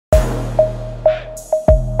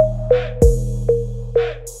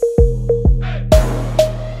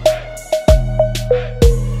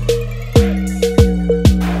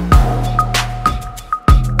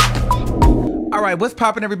right, what's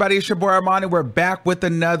poppin', everybody? It's your boy Armon, and we're back with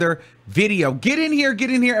another video. Get in here,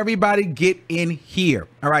 everybody, get in here.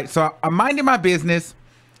 All right, so I'm minding my business,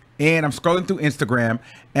 and I'm scrolling through Instagram,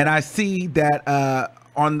 and I see that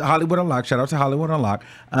on Hollywood Unlocked, shout out to Hollywood Unlocked,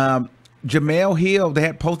 Jemele Hill, they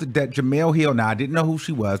had posted that Jemele Hill, now I didn't know who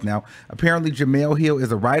she was. Now, apparently Jemele Hill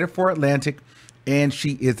is a writer for Atlantic, and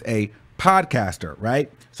she is a podcaster,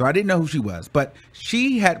 right? So I didn't know who she was, but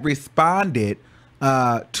she had responded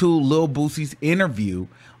to Lil Boosie's interview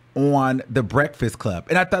on The Breakfast Club.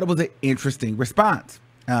 And I thought it was an interesting response,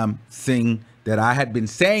 seeing that I had been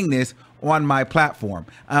saying this on my platform.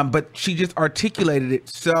 But she just articulated it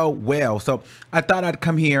so well. So I thought I'd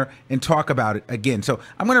come here and talk about it again. So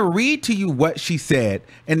I'm going to read to you what she said,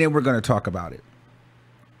 and then we're going to talk about it.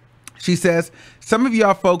 She says, some of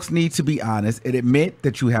y'all folks need to be honest and admit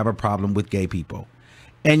that you have a problem with gay people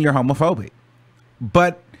and you're homophobic.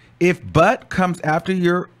 But if but comes after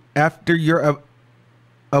your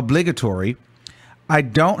obligatory, I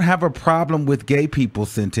don't have a problem with gay people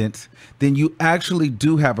sentence, then you actually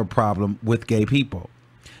do have a problem with gay people.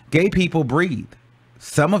 Gay people breathe.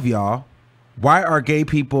 Some of y'all, why are gay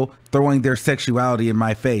people throwing their sexuality in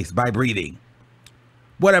my face by breathing?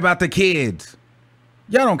 What about the kids?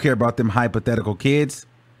 Y'all don't care about them hypothetical kids.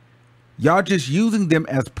 Y'all just using them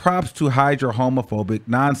as props to hide your homophobic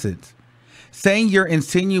nonsense. Saying you're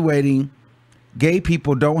insinuating gay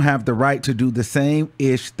people don't have the right to do the same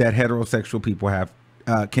ish that heterosexual people have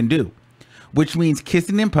can do, which means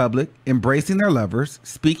kissing in public, embracing their lovers,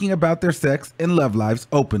 speaking about their sex and love lives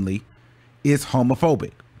openly, is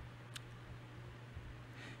homophobic.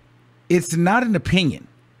 It's not an opinion.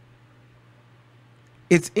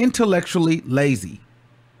 It's intellectually lazy.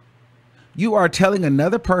 You are telling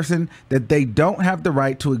another person that they don't have the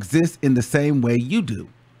right to exist in the same way you do.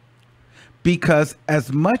 Because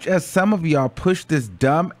as much as some of y'all push this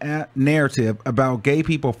dumb narrative about gay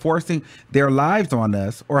people forcing their lives on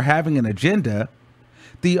us or having an agenda,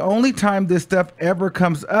 the only time this stuff ever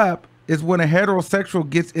comes up is when a heterosexual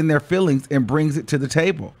gets in their feelings and brings it to the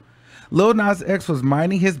table. Lil Nas X was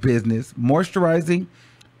minding his business, minding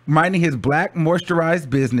his black moisturized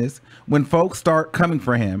business when folks start coming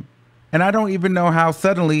for him. And I don't even know how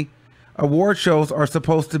suddenly award shows are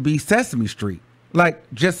supposed to be Sesame Street.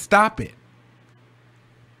 Like, just stop it.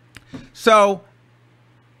 So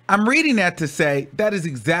I'm reading that to say that is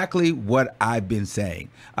exactly what I've been saying.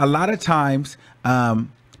 A lot of times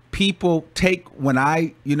people take when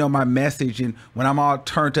my message and when I'm all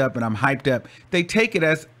turned up and I'm hyped up, they take it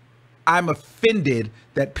as I'm offended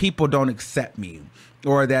that people don't accept me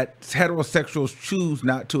or that heterosexuals choose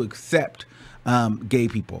not to accept gay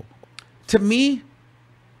people. To me,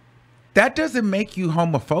 that doesn't make you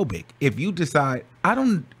homophobic. If you decide, I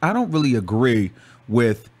don't really agree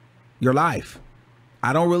with your life.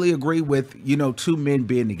 I don't really agree with, two men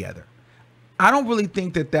being together. I don't really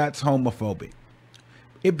think that that's homophobic.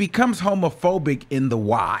 It becomes homophobic in the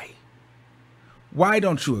why. Why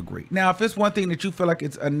don't you agree? Now, if it's one thing that you feel like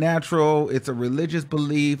it's a natural, it's a religious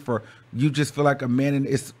belief, or you just feel like a man and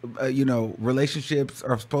it's, relationships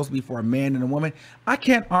are supposed to be for a man and a woman, I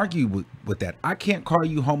can't argue with that. I can't call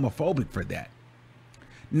you homophobic for that.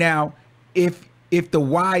 Now, if the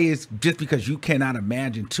why is just because you cannot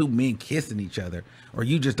imagine two men kissing each other, or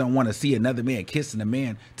you just don't want to see another man kissing a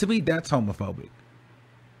man, to me, that's homophobic.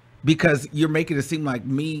 Because you're making it seem like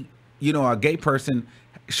me, a gay person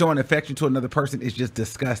showing affection to another person is just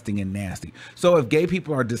disgusting and nasty. So if gay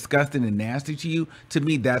people are disgusting and nasty to you, to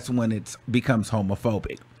me, that's when it becomes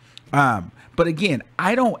homophobic. But again,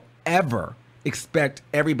 I don't ever expect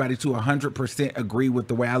everybody to 100% agree with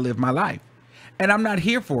the way I live my life. And I'm not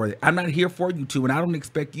here for it. I'm not here for you to, and I don't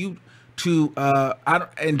expect you to,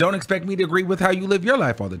 don't expect me to agree with how you live your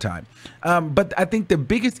life all the time. But I think the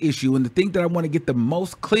biggest issue and the thing that I want to get the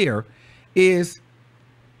most clear is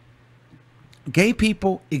gay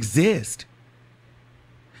people exist.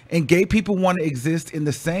 And gay people want to exist in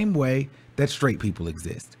the same way that straight people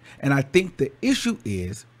exist. And I think the issue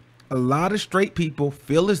is a lot of straight people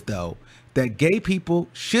feel as though that gay people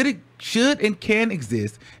should and can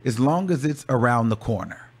exist as long as it's around the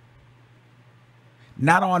corner,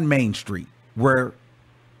 not on Main Street where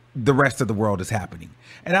the rest of the world is happening.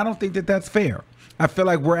 And I don't think that that's fair. I feel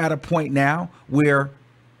like we're at a point now where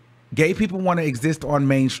gay people want to exist on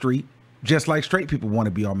Main Street just like straight people want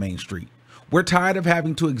to be on Main Street. We're tired of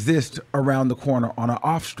having to exist around the corner on an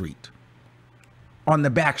off street, on the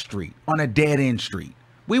back street, on a dead end street.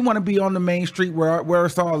 We want to be on the main street where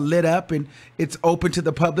it's all lit up and it's open to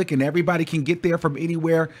the public and everybody can get there from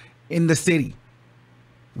anywhere in the city.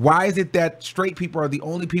 Why is it that straight people are the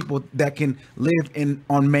only people that can live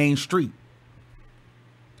on Main Street?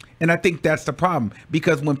 And I think that's the problem,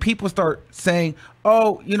 because when people start saying,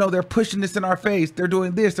 oh, they're pushing this in our face, they're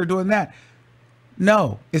doing this, they're doing that.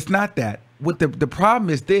 No, it's not that. What the problem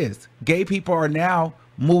is this: gay people are now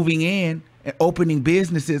moving in and opening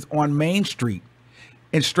businesses on Main Street.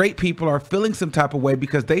 And straight people are feeling some type of way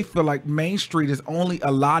because they feel like Main Street is only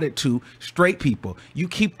allotted to straight people. You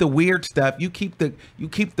keep the weird stuff, you keep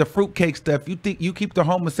the fruitcake stuff, you keep the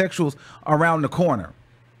homosexuals around the corner.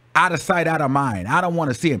 Out of sight, out of mind. I don't want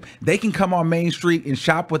to see them. They can come on Main Street and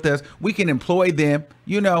shop with us. We can employ them.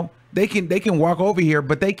 They can walk over here,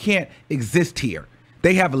 but they can't exist here.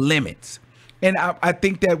 They have limits. And I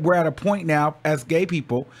think that we're at a point now as gay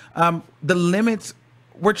people, the limits,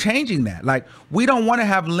 we're changing that. Like, we don't want to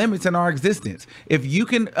have limits in our existence. If you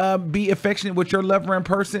can be affectionate with your lover in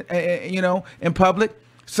person, in public,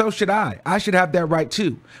 so should I. I should have that right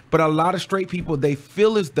too. But a lot of straight people, they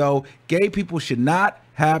feel as though gay people should not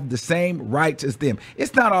have the same rights as them.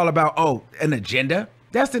 It's not all about, an agenda.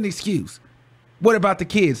 That's an excuse. What about the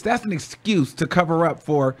kids? That's an excuse to cover up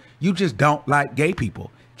for you just don't like gay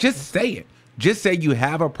people. Just say it. Just say you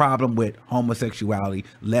have a problem with homosexuality,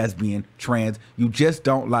 lesbian, trans. You just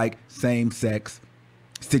don't like same-sex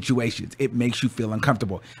situations. It makes you feel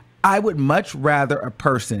uncomfortable. I would much rather a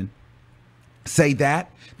person say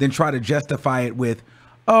that than try to justify it with,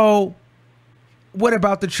 what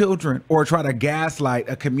about the children? Or try to gaslight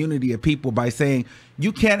a community of people by saying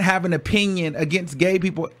you can't have an opinion against gay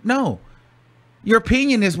people. No. Your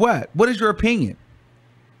opinion is what? What is your opinion?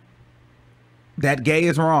 That gay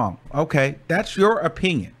is wrong. Okay, that's your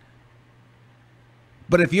opinion.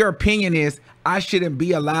 But if your opinion is I shouldn't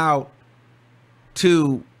be allowed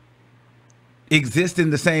to exist in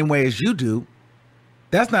the same way as you do,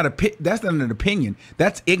 that's not an opinion.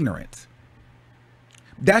 That's ignorance.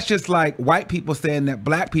 That's just like white people saying that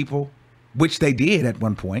black people, which they did at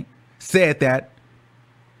one point, said that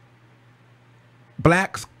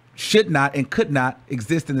blacks should not and could not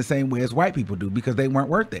exist in the same way as white people do because they weren't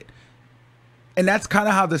worth it. And that's kind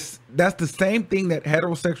of how that's the same thing that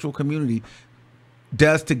heterosexual community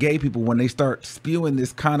does to gay people when they start spewing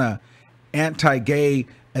this kind of anti-gay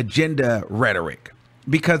agenda rhetoric,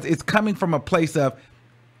 because it's coming from a place of,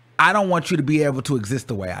 I don't want you to be able to exist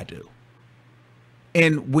the way I do.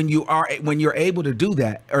 And when you're able to do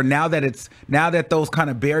that, or now that those kind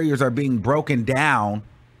of barriers are being broken down,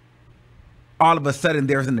 all of a sudden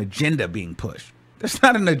there's an agenda being pushed. There's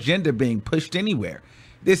not an agenda being pushed anywhere.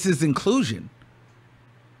 This is inclusion.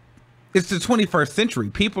 It's the 21st century.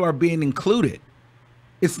 People are being included.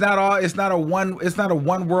 It's not a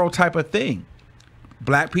one world type of thing.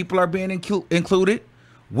 Black people are being included.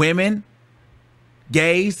 Women,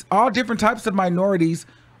 gays, all different types of minorities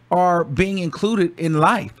are being included in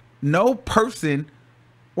life. No person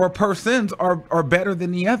or persons are better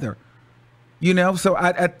than the other. So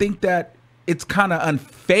I think that it's kind of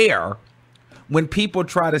unfair when people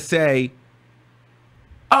try to say,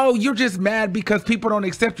 oh, you're just mad because people don't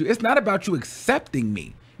accept you. It's not about you accepting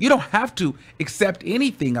me. You don't have to accept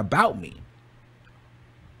anything about me.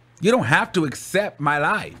 You don't have to accept my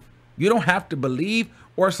life. You don't have to believe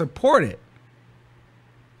or support it.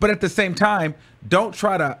 But at the same time, don't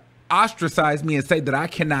try to ostracize me and say that I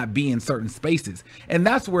cannot be in certain spaces. And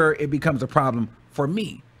that's where it becomes a problem for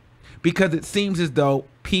me, because it seems as though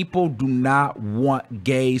people do not want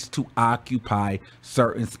gays to occupy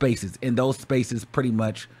certain spaces. And those spaces pretty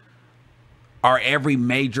much are every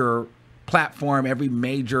major platform, every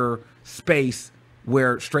major space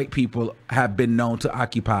where straight people have been known to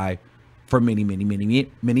occupy for many, many, many,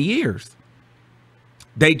 many years.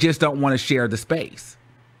 They just don't want to share the space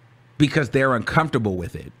because they're uncomfortable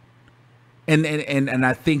with it. And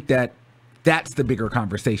I think that that's the bigger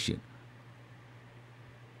conversation.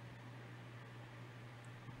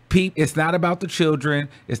 It's not about the children.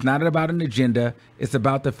 It's not about an agenda. It's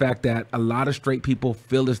about the fact that a lot of straight people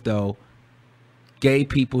feel as though gay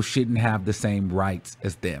people shouldn't have the same rights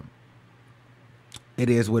as them. It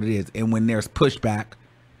is what it is. And when there's pushback,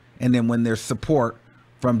 and then when there's support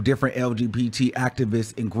from different LGBT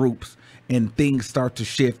activists and groups, and things start to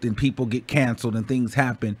shift and people get canceled and things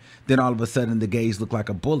happen, then all of a sudden the gays look like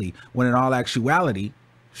a bully. When in all actuality,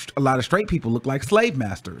 a lot of straight people look like slave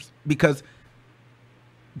masters, because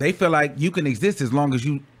they feel like you can exist as long as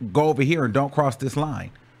you go over here and don't cross this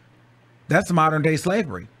line. That's modern day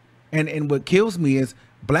slavery. And what kills me is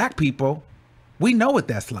black people, we know what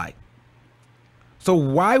that's like. So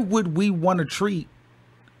why would we want to treat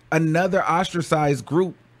another ostracized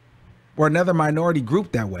group or another minority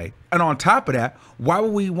group that way? And on top of that, why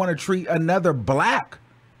would we want to treat another black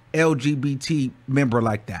LGBT member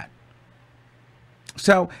like that?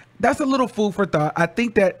 So that's a little food for thought. I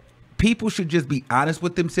think that people should just be honest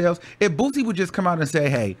with themselves. If Boosie would just come out and say,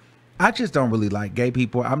 hey, I just don't really like gay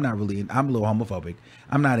people. I'm a little homophobic.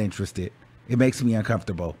 I'm not interested. It makes me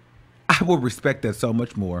uncomfortable. I would respect that so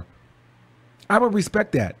much more. I would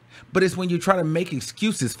respect that. But it's when you try to make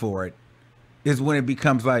excuses for it is when it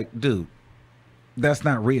becomes like, dude, that's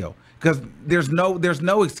not real. Because there's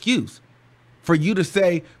no excuse for you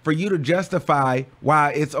to justify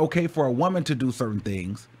why it's okay for a woman to do certain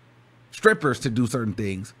things, strippers to do certain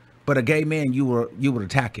things, but a gay man, you would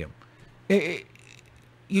attack him.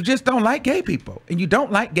 You just don't like gay people, and you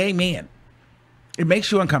don't like gay men. It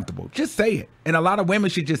makes you uncomfortable. Just say it. And a lot of women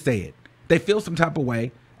should just say it. They feel some type of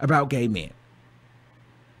way about gay men.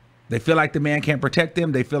 They feel like the man can't protect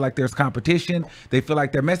them. They feel like there's competition. They feel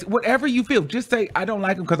like they're messy. Whatever you feel, just say, I don't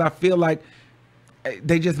like them because I feel like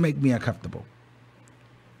they just make me uncomfortable.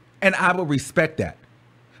 And I will respect that.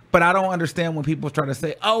 But I don't understand when people try to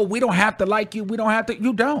say, oh, we don't have to like you. We don't have to.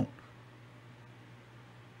 You don't.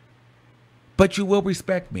 But you will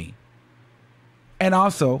respect me. And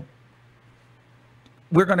also,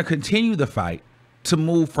 we're going to continue the fight to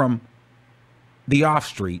move from the off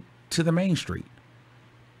street to the main street.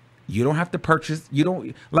 You don't have to purchase. You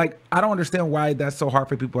don't like, I don't understand why that's so hard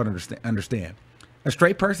for people to understand. A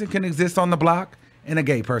straight person can exist on the block and a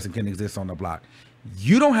gay person can exist on the block.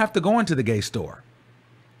 You don't have to go into the gay store.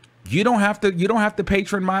 You don't have to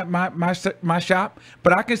patron my shop,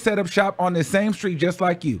 but I can set up shop on the same street just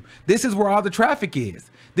like you. This is where all the traffic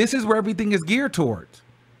is. This is where everything is geared towards.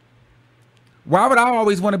 Why would I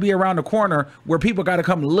always want to be around the corner where people got to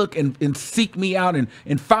come look and seek me out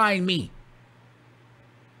and find me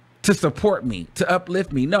to support me, to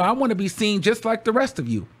uplift me? No, I want to be seen just like the rest of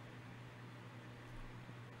you.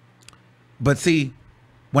 But see,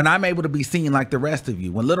 when I'm able to be seen like the rest of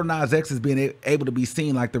you, when Lil Nas X is being able to be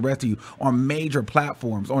seen like the rest of you on major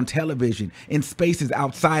platforms, on television, in spaces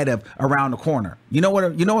outside of around the corner. You know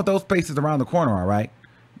what those spaces around the corner are, right?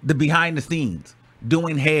 The behind the scenes,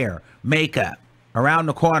 doing hair, makeup, around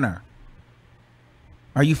the corner.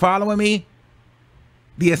 Are you following me?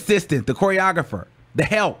 The assistant, the choreographer, the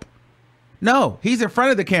help. No, he's in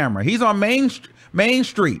front of the camera. He's on Main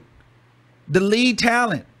Street. The lead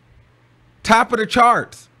talent. Top of the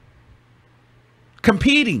charts.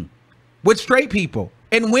 Competing with straight people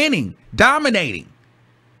and winning, dominating.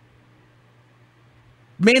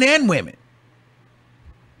 Men and women.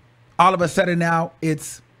 All of a sudden now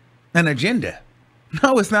it's an agenda.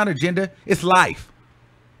 No, it's not agenda. It's life.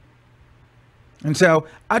 And so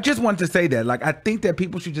I just wanted to say that, like, I think that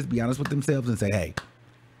people should just be honest with themselves and say, hey,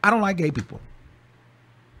 I don't like gay people.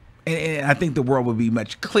 And I think the world would be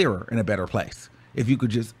much clearer and a better place if you could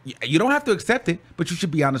just, you don't have to accept it, but you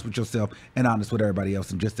should be honest with yourself and honest with everybody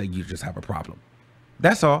else and just say you just have a problem.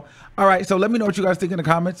 That's all. All right. So let me know what you guys think in the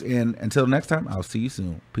comments. And until next time, I'll see you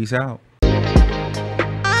soon. Peace out.